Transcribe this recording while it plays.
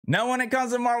Now, when it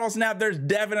comes to Marvel Snap, there's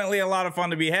definitely a lot of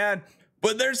fun to be had,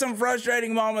 but there's some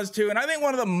frustrating moments too. And I think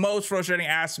one of the most frustrating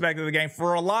aspects of the game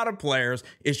for a lot of players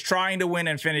is trying to win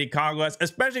Infinity Conquest,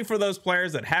 especially for those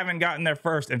players that haven't gotten their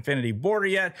first Infinity border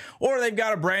yet, or they've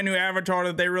got a brand new avatar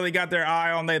that they really got their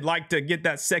eye on. They'd like to get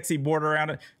that sexy border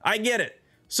around it. I get it.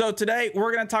 So today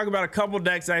we're going to talk about a couple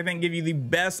decks that I think give you the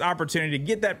best opportunity to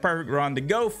get that perfect run, to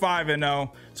go 5-0.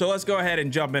 So let's go ahead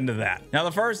and jump into that. Now,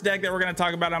 the first deck that we're going to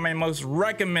talk about on my most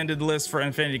recommended list for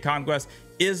Infinity Conquest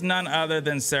is none other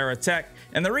than Sera Tech.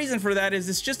 And the reason for that is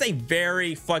it's just a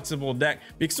very flexible deck,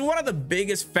 because one of the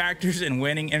biggest factors in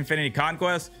winning Infinity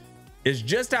Conquest is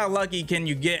just how lucky can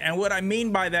you get. And what I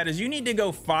mean by that is you need to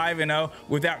go 5-0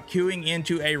 without queuing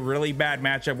into a really bad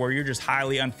matchup where you're just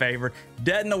highly unfavored,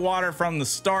 dead in the water from the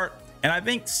start. And I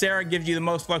think Sera gives you the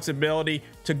most flexibility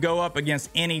to go up against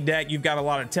any deck. You've got a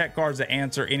lot of tech cards that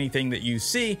answer anything that you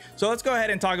see. So let's go ahead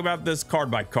and talk about this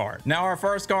card by card. Now, our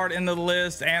first card in the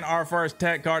list and our first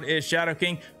tech card is Shadow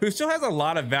King, who still has a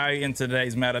lot of value in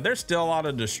today's meta. There's still a lot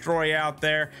of Destroy out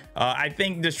there. I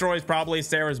think Destroy is probably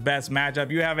Sera's best matchup.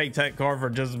 You have a tech card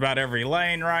for just about every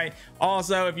lane, right?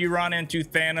 Also, if you run into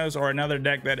Thanos or another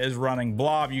deck that is running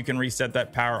Blob, you can reset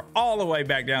that power all the way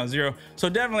back down to 0. So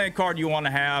definitely a card you want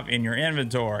to have in your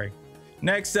inventory.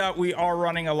 Next up, we are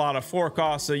running a lot of 4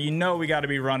 costs, so you know we got to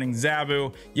be running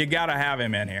Zabu. You got to have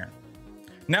him in here.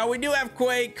 Now, we do have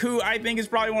Quake, who I think is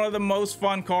probably one of the most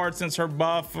fun cards since her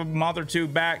buff a month or two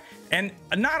back. And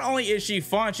not only is she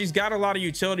fun, she's got a lot of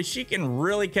utility. She can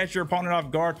really catch your opponent off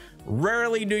guard.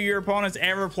 Rarely do your opponents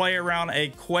ever play around a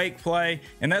Quake play,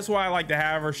 and that's why I like to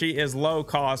have her. She is low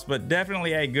cost, but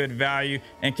definitely a good value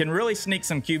and can really sneak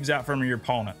some cubes out from your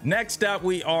opponent. Next up,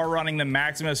 we are running the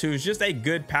Maximus, who's just a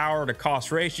good power to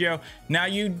cost ratio. Now,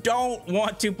 you don't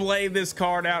want to play this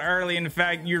card out early. In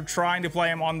fact, you're trying to play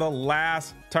him on the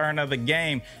last turn of the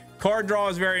game. Card draw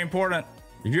is very important.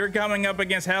 If you're coming up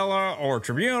against Hela or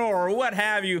Tribunal or what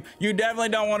have you, you definitely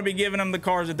don't want to be giving them the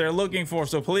cards that they're looking for.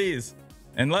 So please,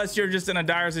 unless you're just in a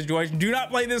dire situation, do not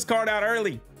play this card out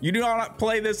early. You do not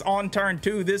play this on turn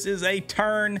 2. This is a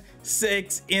turn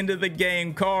 6 into the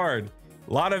game card.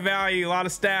 A lot of value, a lot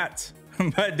of stats,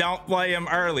 but don't play him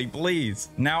early, please.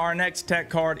 Now, our next tech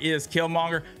card is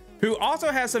Killmonger, who also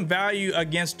has some value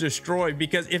against Destroy,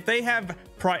 because if they have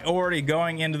priority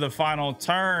going into the final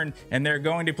turn and they're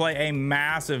going to play a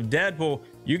massive Deadpool,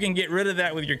 you can get rid of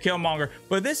that with your Killmonger.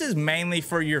 But this is mainly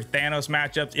for your Thanos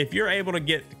matchups. If you're able to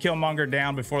get Killmonger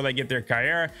down before they get their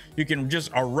Chimera, you can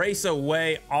just erase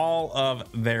away all of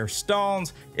their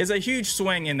stones. It's a huge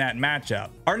swing in that matchup.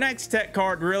 Our next tech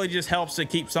card really just helps to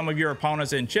keep some of your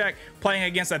opponents in check. Playing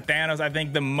against a Thanos, I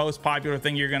think the most popular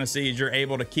thing you're going to see is you're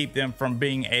able to keep them from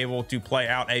being able to play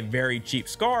out a very cheap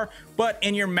Scar. But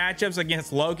in your matchups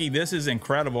against Loki, this is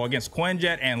incredible. Against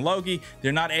Quinjet and Loki,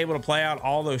 they're not able to play out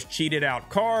all those cheated out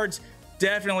cards.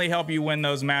 Definitely help you win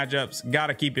those matchups. Got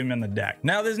to keep him in the deck.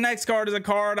 Now, this next card is a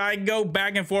card I go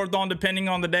back and forth on depending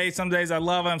on the day. Some days I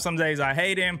love him, some days I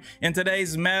hate him. In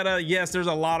today's meta, yes, there's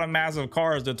a lot of massive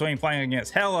cards between playing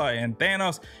against Hela and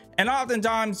Thanos, and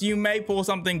oftentimes you may pull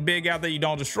something big out that you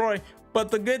don't destroy. But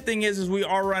the good thing is we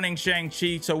are running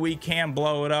Shang-Chi, so we can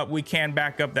blow it up. We can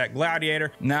back up that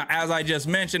Gladiator. Now, as I just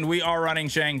mentioned, we are running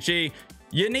Shang-Chi.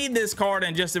 You need this card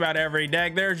in just about every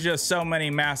deck. There's just so many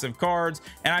massive cards.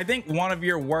 And I think one of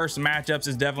your worst matchups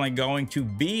is definitely going to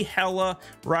be Hela,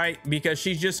 right? Because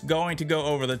she's just going to go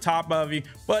over the top of you.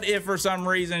 But if for some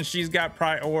reason she's got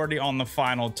priority on the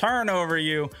final turn over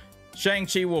you,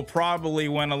 Shang-Chi will probably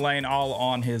win a lane all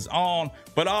on his own.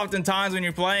 But oftentimes when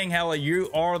you're playing Hela, you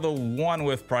are the one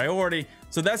with priority.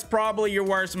 So that's probably your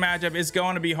worst matchup. It's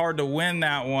going to be hard to win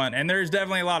that one. And there's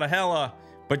definitely a lot of Hela,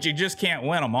 but you just can't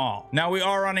win them all. Now, we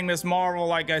are running Miss Marvel.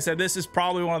 Like I said, this is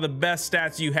probably one of the best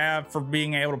stats you have for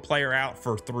being able to play her out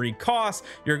for 3 costs.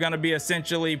 You're going to be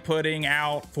essentially putting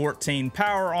out 14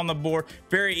 power on the board.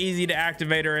 Very easy to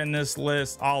activate her in this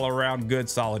list. All around good,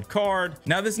 solid card.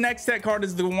 Now, this next tech card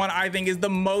is the one I think is the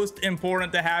most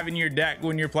important to have in your deck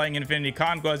when you're playing Infinity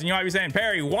Conquest. And you might be saying,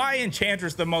 Perry, why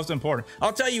Enchantress the most important?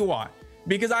 I'll tell you why.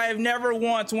 Because I have never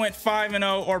once went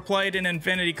 5-0 or played an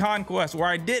Infinity Conquest where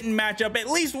I didn't match up at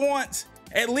least once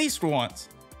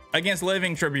against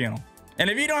Living Tribunal.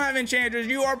 And if you don't have Enchantress,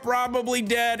 you are probably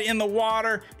dead in the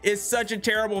water. It's such a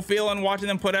terrible feeling watching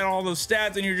them put out all those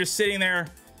stats and you're just sitting there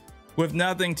with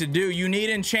nothing to do. You need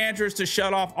Enchantress to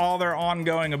shut off all their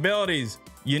ongoing abilities.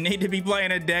 You need to be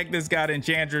playing a deck that's got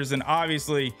Enchantress, and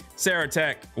obviously Sera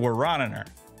Tech, we're running her.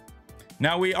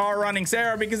 Now we are running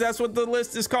Sera because that's what the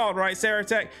list is called, right? Sera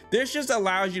Tech. This just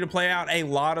allows you to play out a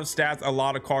lot of stats, a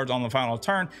lot of cards on the final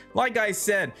turn. Like I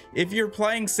said, if you're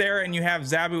playing Sera and you have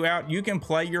Zabu out, you can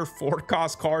play your 4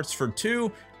 cost cards for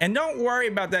 2. And don't worry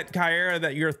about that Kyra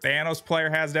that your Thanos player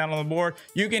has down on the board.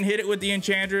 You can hit it with the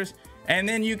Enchantress, and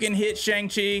then you can hit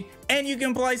Shang-Chi, and you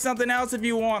can play something else if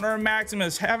you want, or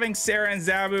Maximus. Having Sera and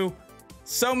Zabu,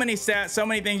 so many stats, so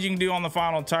many things you can do on the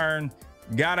final turn.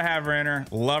 Gotta have Renner,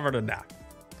 love her to die.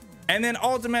 And then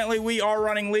ultimately we are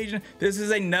running Legion. This is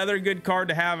another good card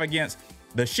to have against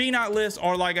the She-Not list,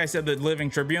 or like I said, the Living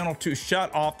Tribunal, to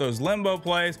shut off those limbo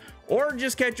plays, or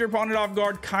just catch your opponent off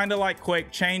guard, kind of like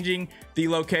Quake, changing the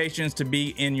locations to be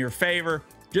in your favor.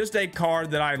 Just a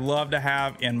card that I love to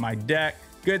have in my deck.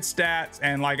 Good stats,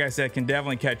 and like I said, can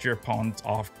definitely catch your opponents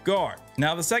off guard.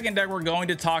 Now, the second deck we're going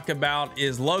to talk about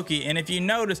is Loki, and if you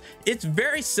notice, it's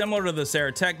very similar to the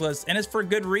Sera Tech list, and it's for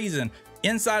good reason.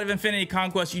 Inside of Infinity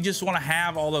Conquest, you just want to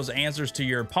have all those answers to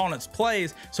your opponent's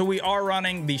plays, so we are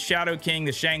running the Shadow King,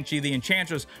 the Shang-Chi, the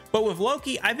Enchantress, but with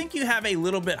Loki, I think you have a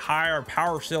little bit higher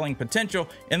power ceiling potential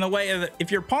in the way that if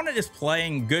your opponent is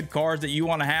playing good cards that you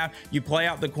want to have, you play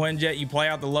out the Quinjet, you play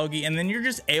out the Loki, and then you're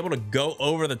just able to go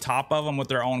over the top of them with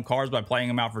their own cards by playing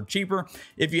them out for cheaper.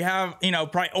 If you have,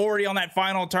 priority on that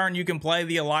final turn, you can play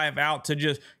the Alive out to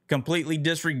just completely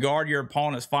disregard your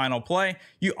opponent's final play.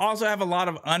 You also have a lot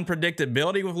of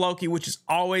unpredictability with Loki, which is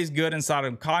always good inside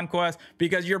of Conquest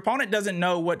because your opponent doesn't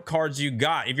know what cards you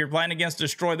got. If you're playing against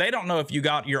Destroy, they don't know if you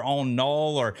got your own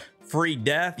Null or free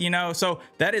death, so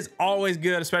that is always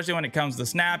good, especially when it comes to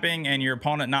snapping and your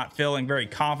opponent not feeling very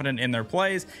confident in their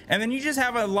plays. And then you just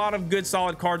have a lot of good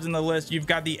solid cards in the list. You've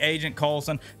got the Agent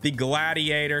Coulson, the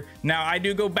Gladiator. Now I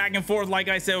do go back and forth, like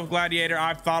I said, with Gladiator.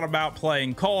 I've thought about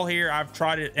playing Cole here. I've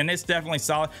tried it and it's definitely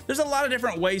solid. There's a lot of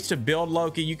different ways to build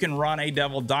Loki. You can run a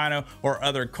Devil Dino or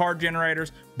other card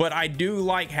generators, but I do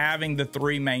like having the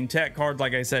 3 main tech cards,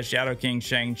 like I said, Shadow King,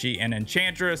 Shang-Chi, and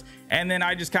Enchantress. And then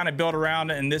I just kind of build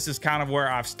around it, and this is kind of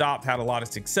where I've stopped, had a lot of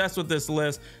success with this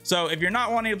list. So if you're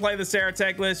not wanting to play the Sera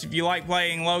Tech list, if you like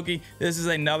playing Loki, this is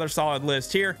another solid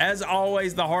list here. As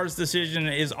always, the hardest decision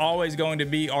is always going to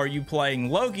be, are you playing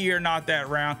Loki or not that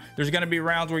round? There's going to be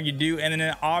rounds where you do, and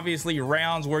then obviously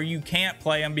rounds where you can't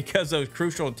play them because those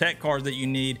crucial tech cards that you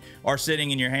need are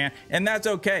sitting in your hand, and that's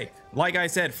okay. Like I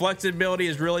said, flexibility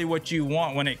is really what you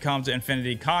want when it comes to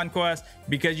Infinity Conquest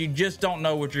because you just don't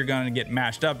know what you're going to get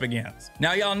matched up against.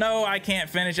 Now, y'all know I can't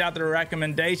finish out the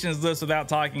recommendations list without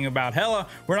talking about Hela.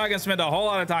 We're not going to spend a whole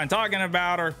lot of time talking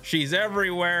about her. She's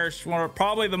everywhere. She's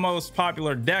probably the most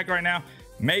popular deck right now,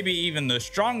 maybe even the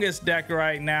strongest deck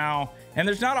right now. And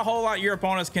there's not a whole lot your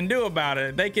opponents can do about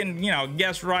it. They can,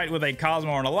 guess right with a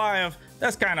Cosmo or an Alive.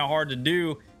 That's kind of hard to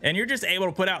do. And you're just able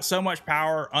to put out so much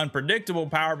power, unpredictable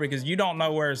power, because you don't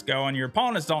know where it's going. Your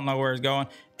opponents don't know where it's going.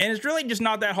 And it's really just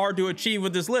not that hard to achieve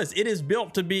with this list. It is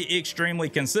built to be extremely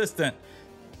consistent,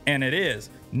 and it is.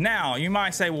 Now, you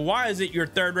might say, well, why is it your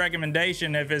third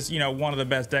recommendation if it's, one of the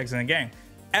best decks in the game?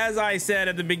 As I said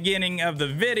at the beginning of the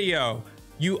video,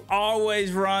 you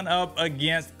always run up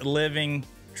against Living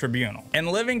Tribunal, and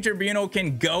Living Tribunal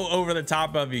can go over the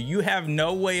top of you. You have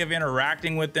no way of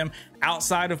interacting with them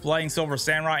outside of playing Silver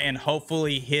Samurai and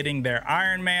hopefully hitting their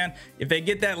Iron Man. If they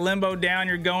get that limbo down,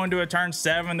 you're going to a turn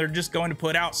 7, they're just going to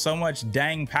put out so much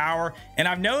dang power. And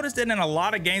I've noticed that in a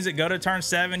lot of games that go to turn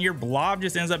 7, your blob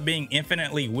just ends up being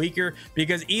infinitely weaker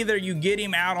because either you get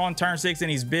him out on turn 6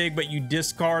 and he's big, but you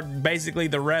discard basically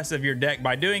the rest of your deck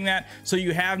by doing that, so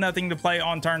you have nothing to play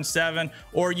on turn 7,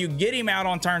 or you get him out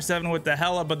on turn 7 with the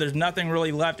Hela, but there's nothing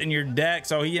really left in your deck,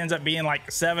 so he ends up being like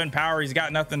 7 power. He's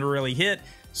got nothing to really hit.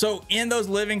 So in those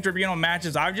Living Tribunal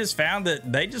matches, I've just found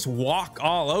that they just walk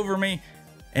all over me.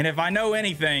 And if I know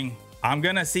anything, I'm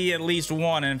going to see at least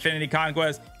one in Infinity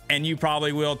Conquest, and you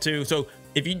probably will too. So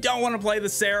if you don't want to play the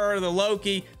Sera or the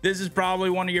Loki, this is probably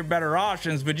one of your better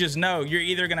options, but just know you're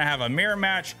either going to have a mirror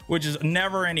match, which is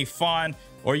never any fun,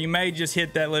 or you may just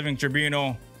hit that Living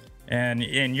Tribunal and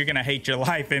you're gonna hate your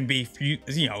life and be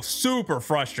super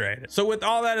frustrated. So with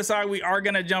all that aside, we are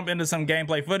gonna jump into some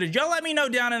gameplay footage. Y'all let me know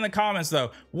down in the comments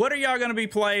though, what are y'all gonna be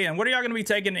playing? What are y'all gonna be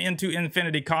taking into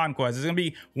Infinity Conquest? It's gonna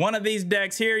be one of these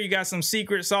decks here. You got some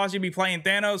secret sauce, you'll be playing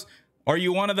Thanos. Are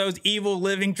you one of those evil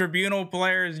Living Tribunal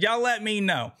players? Y'all let me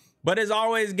know. But as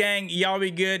always, gang, y'all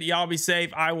be good, y'all be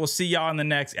safe. I will see y'all in the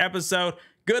next episode.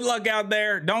 Good luck out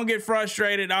there. Don't get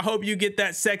frustrated. I hope you get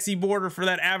that sexy border for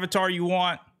that avatar you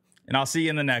want. And I'll see you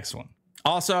in the next one.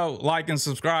 Also, like and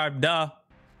subscribe, duh.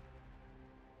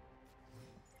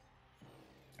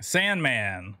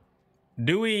 Sandman.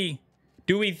 Do we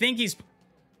think he's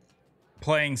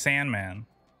playing Sandman?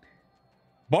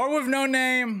 Bar with no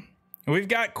name. We've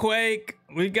got Quake.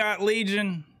 We've got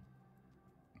Legion.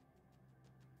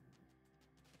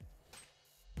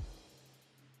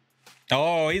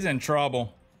 Oh, he's in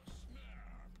trouble.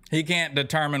 He can't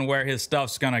determine where his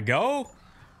stuff's gonna go.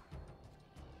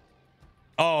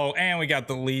 Oh, and we got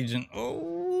the Legion.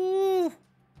 Oh.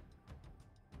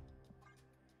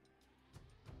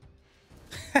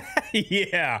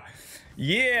 Yeah.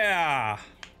 Yeah.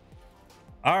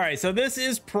 All right, so this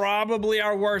is probably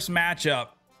our worst matchup.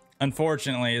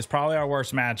 Unfortunately, it's probably our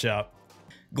worst matchup.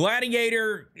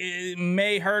 Gladiator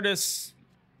may hurt us,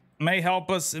 may help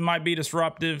us. It might be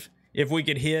disruptive if we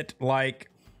could hit like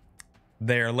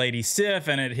their Lady Sif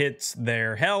and it hits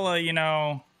their Hela, you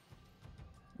know.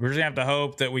 We're just gonna have to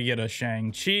hope that we get a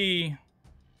Shang-Chi.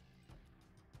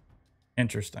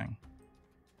 Interesting.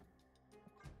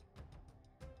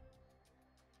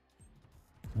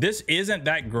 This isn't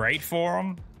that great for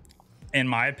them, in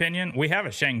my opinion. We have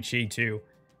a Shang-Chi too.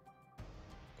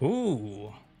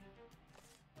 Ooh.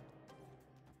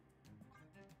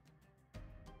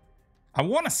 I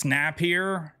want to snap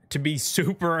here to be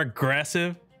super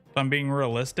aggressive, if I'm being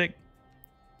realistic.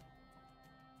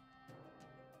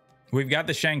 We've got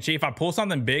the Shang-Chi. If I pull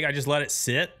something big, I just let it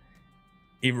sit.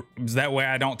 That way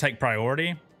I don't take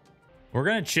priority. We're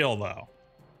going to chill, though.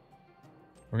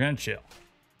 We're going to chill.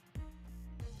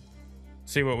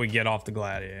 See what we get off the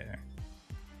Gladiator.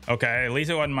 Okay, at least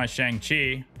it wasn't my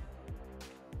Shang-Chi.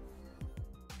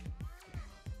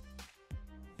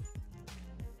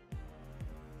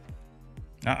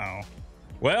 Uh-oh.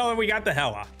 Well, we got the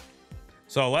Hela.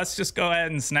 So let's just go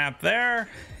ahead and snap there.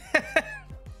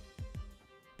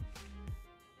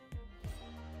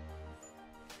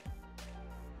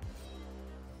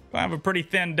 I have a pretty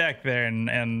thin deck there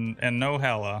and no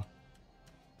Hela.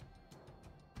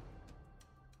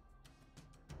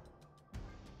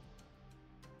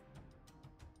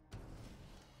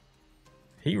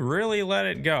 He really let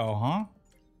it go, huh?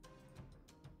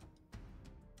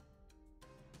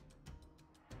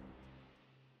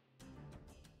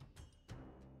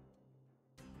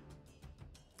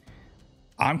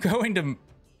 I'm going to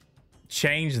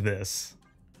change this.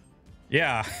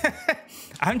 Yeah,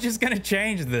 I'm just going to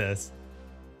change this.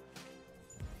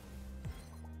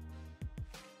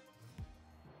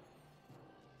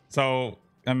 So,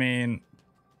 I mean,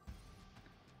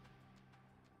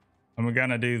 I'm going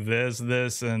to do this,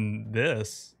 this, and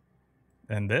this,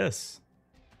 and this.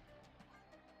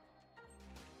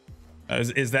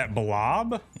 Is that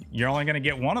Blob? You're only going to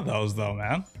get one of those, though,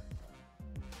 man.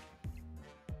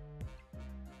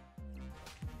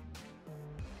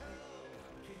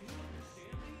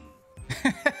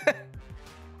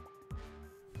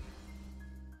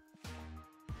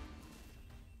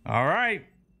 All right.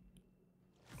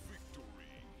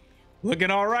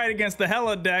 Looking all right against the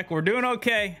Hela deck. We're doing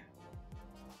okay.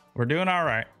 We're doing all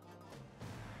right.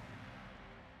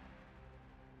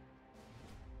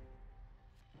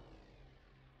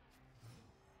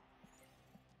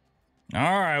 All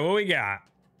right, what we got?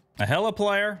 A Hela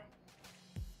player?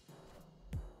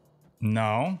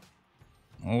 No.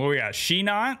 What we got?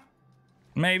 She-Not?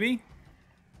 Maybe.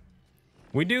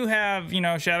 We do have, you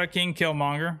know, Shadow King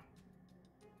Killmonger.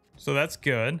 So that's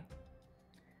good.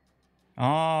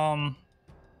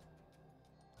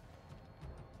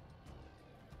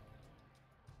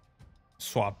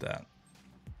 Swap that.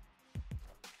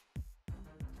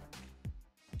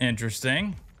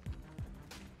 Interesting.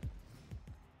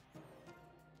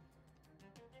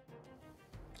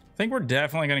 I think we're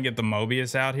definitely going to get the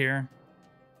Mobius out here.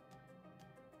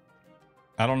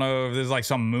 I don't know if there's like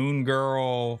some Moon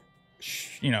Girl,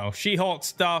 you know, She-Hulk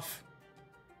stuff.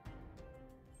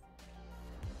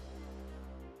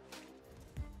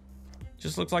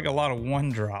 Just looks like a lot of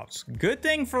one drops. Good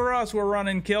thing for us, we're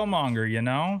running Killmonger, you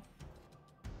know?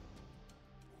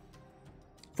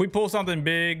 If we pull something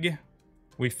big,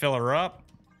 we fill her up.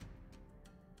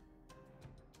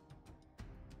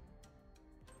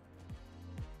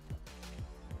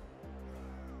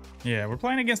 Yeah, we're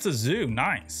playing against a zoo.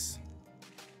 Nice.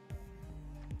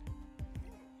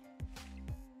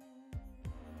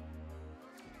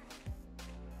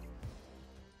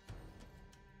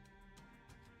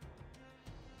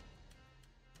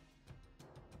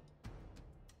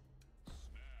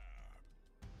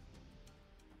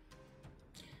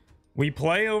 We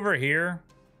play over here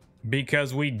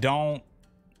because we don't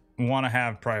want to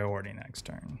have priority next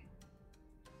turn.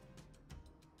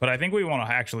 But I think we want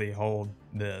to actually hold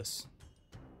this.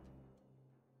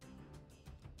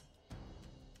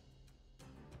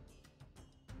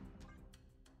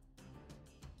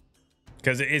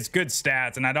 Because it's good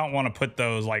stats, and I don't want to put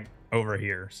those like over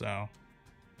here, so.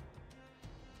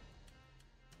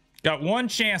 Got one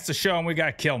chance to show him we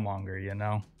got Killmonger, you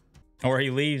know? Or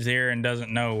he leaves here and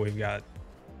doesn't know we've got...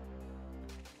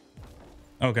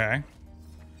 Okay.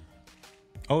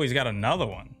 Oh, he's got another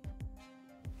one.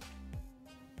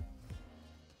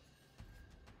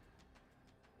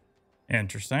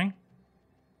 Interesting.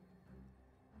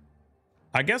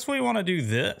 I guess we want to do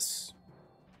this.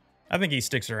 I think he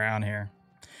sticks around here.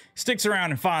 Sticks around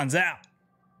and finds out.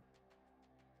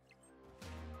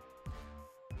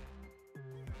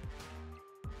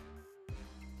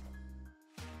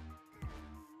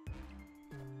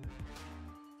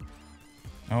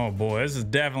 Oh boy, this has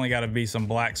definitely got to be some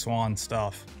Black Swan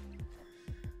stuff.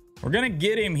 We're gonna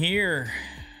get him here.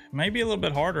 Maybe a little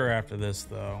bit harder after this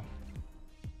though.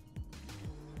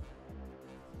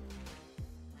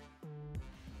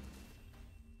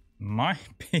 Might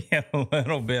be a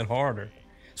little bit harder.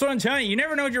 So I'm telling you, you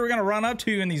never know what you're gonna run up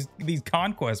to in these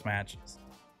conquest matches.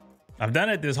 I've done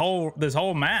it this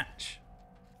whole match.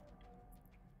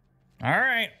 All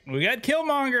right, we got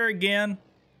Killmonger again.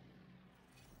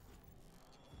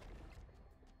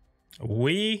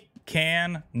 We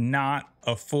cannot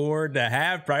afford to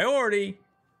have priority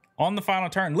on the final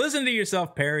turn. Listen to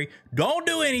yourself, Perry. Don't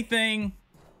do anything.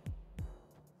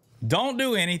 Don't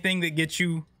do anything that gets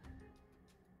you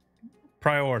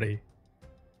priority.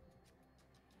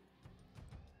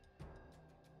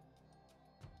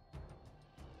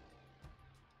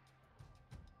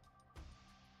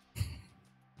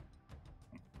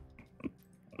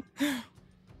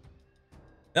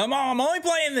 I'm only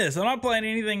playing this. I'm not playing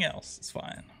anything else. It's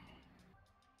fine.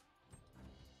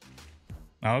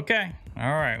 Okay.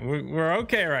 All right. We're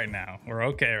okay right now. We're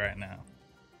okay right now.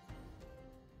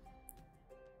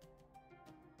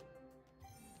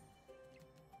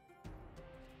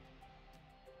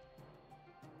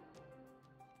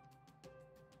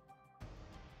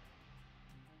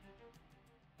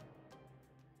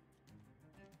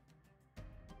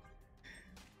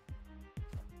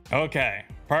 Okay.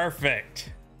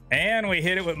 Perfect. And we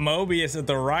hit it with Mobius at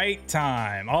the right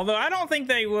time. Although I don't think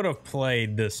they would have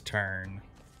played this turn.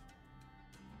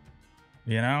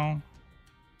 You know?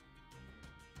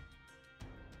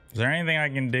 Is there anything I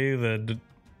can do that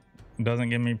doesn't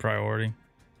give me priority?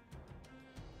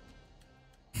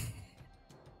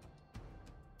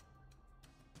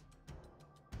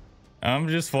 I'm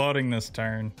just floating this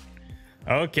turn.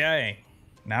 Okay.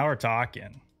 Now we're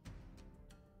talking.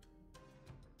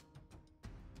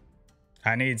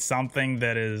 I need something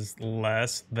that is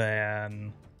less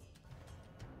than...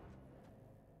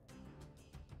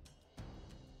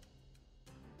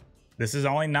 This is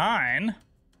only 9.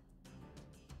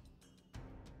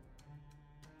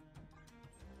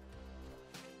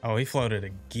 Oh, he floated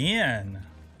again.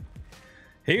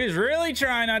 He was really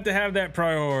trying not to have that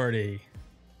priority.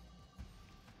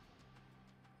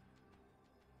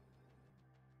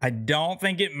 I don't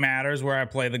think it matters where I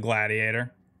play the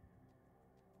Gladiator.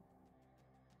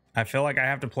 I feel like I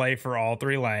have to play for all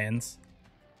 3 lanes.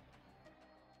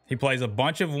 He plays a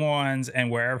bunch of 1s,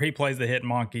 and wherever he plays the hit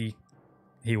monkey,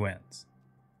 he wins.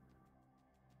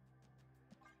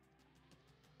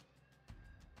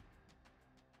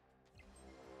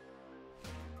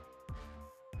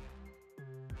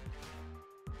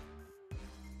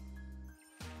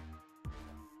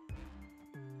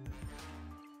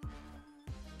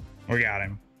 We got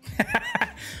him.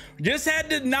 just had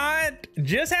to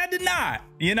not,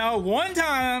 you know, one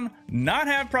time not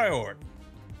have priority.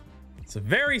 It's a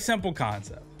very simple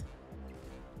concept,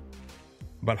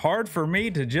 but hard for me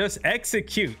to just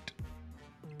execute.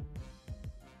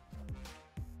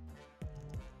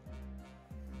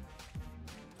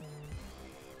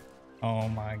 Oh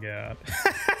my God.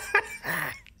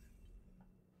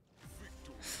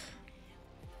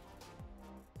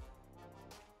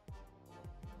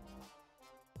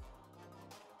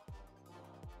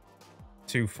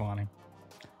 Too funny.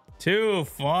 Too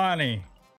funny.